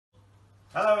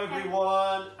Hello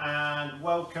everyone and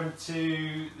welcome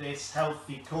to this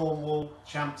Healthy Cornwall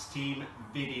Champs Team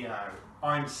video.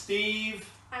 I'm Steve.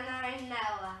 And I'm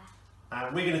Noah.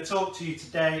 And we're going to talk to you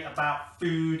today about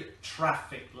food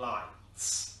traffic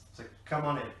lights. So come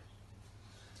on in.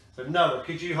 So Noah,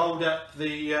 could you hold up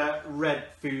the red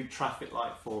food traffic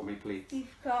light for me please?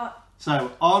 We've got...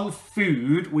 So on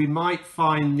food we might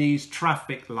find these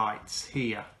traffic lights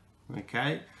here.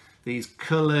 Okay, these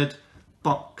coloured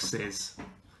boxes,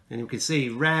 and you can see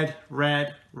red,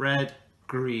 red, red,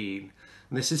 green,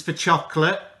 and this is for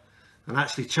chocolate, and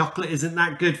actually chocolate isn't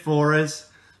that good for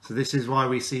us, so this is why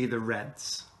we see the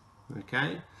reds.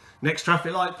 Okay, next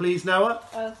traffic light please, Noah.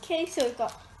 Okay, so we've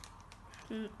got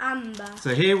amber.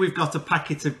 So here we've got a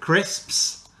packet of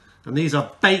crisps, and these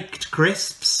are baked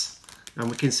crisps, and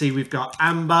we can see we've got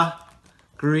amber,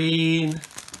 green,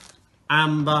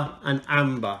 amber and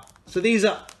amber. So these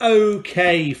are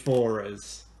okay for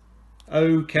us.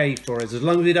 Okay for us, as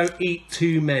long as we don't eat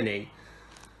too many.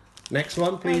 Next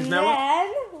one, please,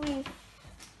 Noah.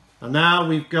 And now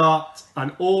we've got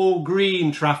an all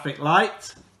green traffic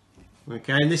light.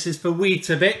 Okay, and this is for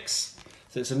Weetabix.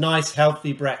 So it's a nice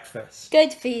healthy breakfast.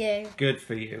 Good for you. Good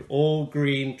for you. All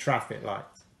green traffic light.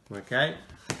 Okay.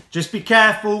 Just be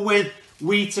careful with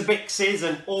Weetabixes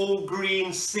and all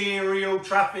green cereal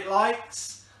traffic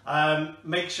lights.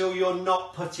 Make sure you're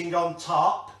not putting on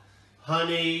top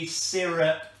honey,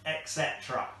 syrup,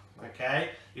 etc.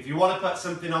 Okay, if you want to put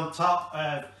something on top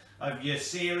of your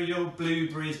cereal,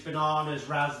 blueberries, bananas,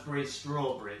 raspberries,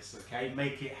 strawberries, okay,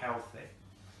 make it healthy.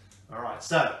 Alright,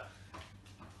 so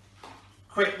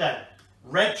quick then.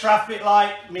 Red traffic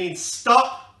light means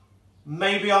stop,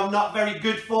 maybe I'm not very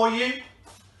good for you.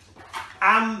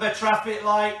 Amber traffic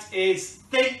light is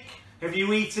think, have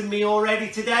you eaten me already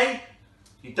today?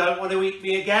 You don't want to eat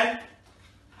me again.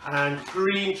 And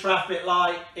green traffic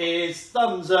light is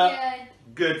thumbs up,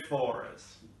 good for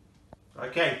us.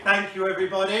 Okay, thank you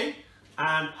everybody,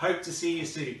 and hope to see you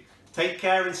soon. Take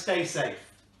care and stay safe.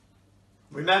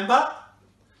 Remember,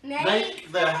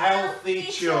 make the healthy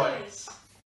choice.